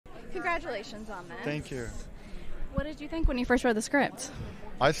Congratulations on this. Thank you. What did you think when you first read the script?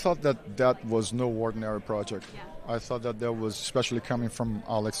 I thought that was no ordinary project. Yeah. I thought that was, especially coming from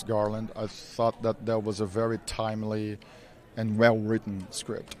Alex Garland, I thought that was a very timely and well-written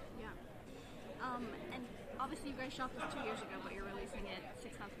script. Yeah. And obviously you guys shot this 2 years ago, but you're releasing it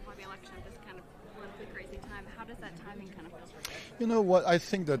 6 months before the election at this kind of politically crazy time. How does that timing kind of feel for you? You know what? I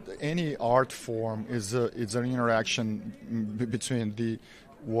think that any art form is an interaction between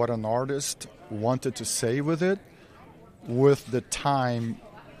what an artist wanted to say with it, with the time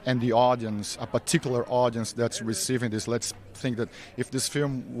and the audience, a particular audience that's receiving this. Let's think that if this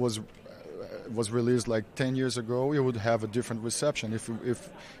film was released like 10 years ago, it would have a different reception. If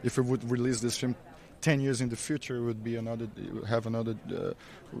we would release this film 10 years in the future, it would be another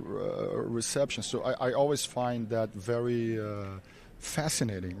reception. So I always find that very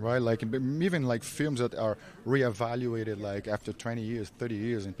fascinating, right? Like even like films that are reevaluated like after 20 years, 30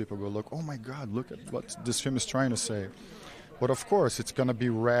 years, and people go, look, oh my God, look at what this film is trying to say. But of course, it's going to be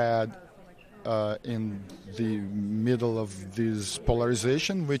read in the middle of this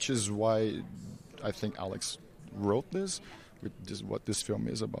polarization, which is why I think Alex wrote this, which is what this film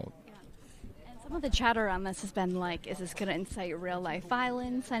is about. And some of the chatter on this has been like, is this going to incite real-life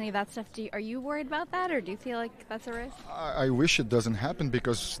violence, any of that stuff? Are you worried about that, or do you feel like that's a risk? I wish it doesn't happen,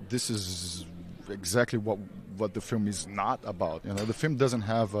 because this is exactly what the film is not about. You know, the film doesn't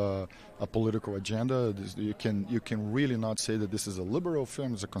have a political agenda. You can really not say that this is a liberal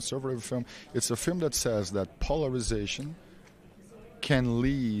film, it's a conservative film. It's a film that says that polarization can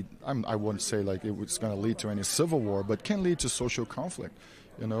lead, I won't say like it's going to lead to any civil war, but can lead to social conflict.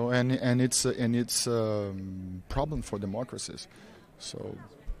 You know, and it's a problem for democracies. So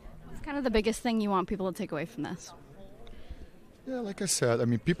what's kind of the biggest thing you want people to take away from this? Yeah, like I said, I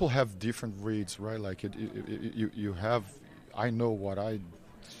mean, people have different reads, right? Like you have, I know what I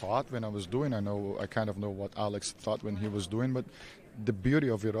thought when I was doing. I kind of know what Alex thought when he was doing. But the beauty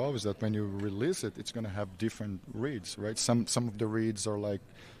of it all is that when you release it, it's going to have different reads, right? Some of the reads are like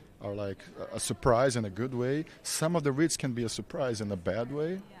a surprise in a good way. Some of the reads can be a surprise in a bad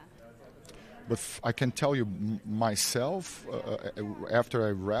way. But I can tell you myself, after I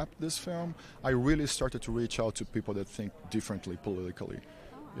wrapped this film, I really started to reach out to people that think differently politically,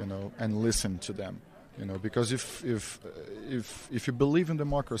 you know, and listen to them, you know, because if you believe in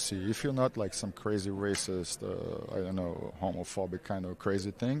democracy, if you're not like some crazy racist, I don't know, homophobic kind of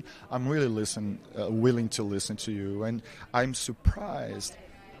crazy thing, I'm really willing to listen to you, and I'm surprised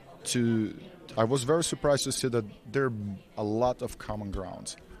I was very surprised to see that there are a lot of common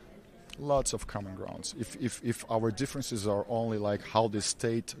grounds. Lots of common grounds. If our differences are only like how the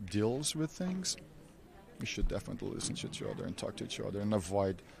state deals with things, we should definitely listen to each other and talk to each other and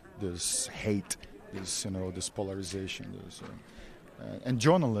avoid this hate, this polarization. And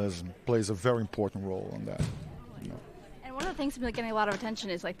journalism plays a very important role in that. You know. And one of the things that's been getting a lot of attention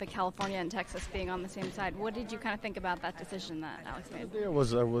is like the California and Texas being on the same side. What did you kind of think about that decision that Alex made?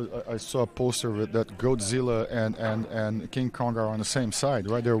 I saw a poster with that Godzilla and King Kong are on the same side,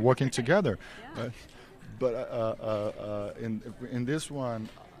 right? They're working together. Yeah. But in this one,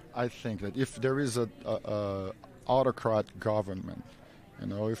 I think that if there is a autocrat government, you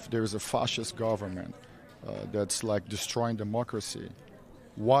know, if there is a fascist government that's like destroying democracy,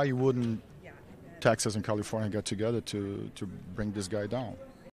 why wouldn't Texas and California get together to bring this guy down?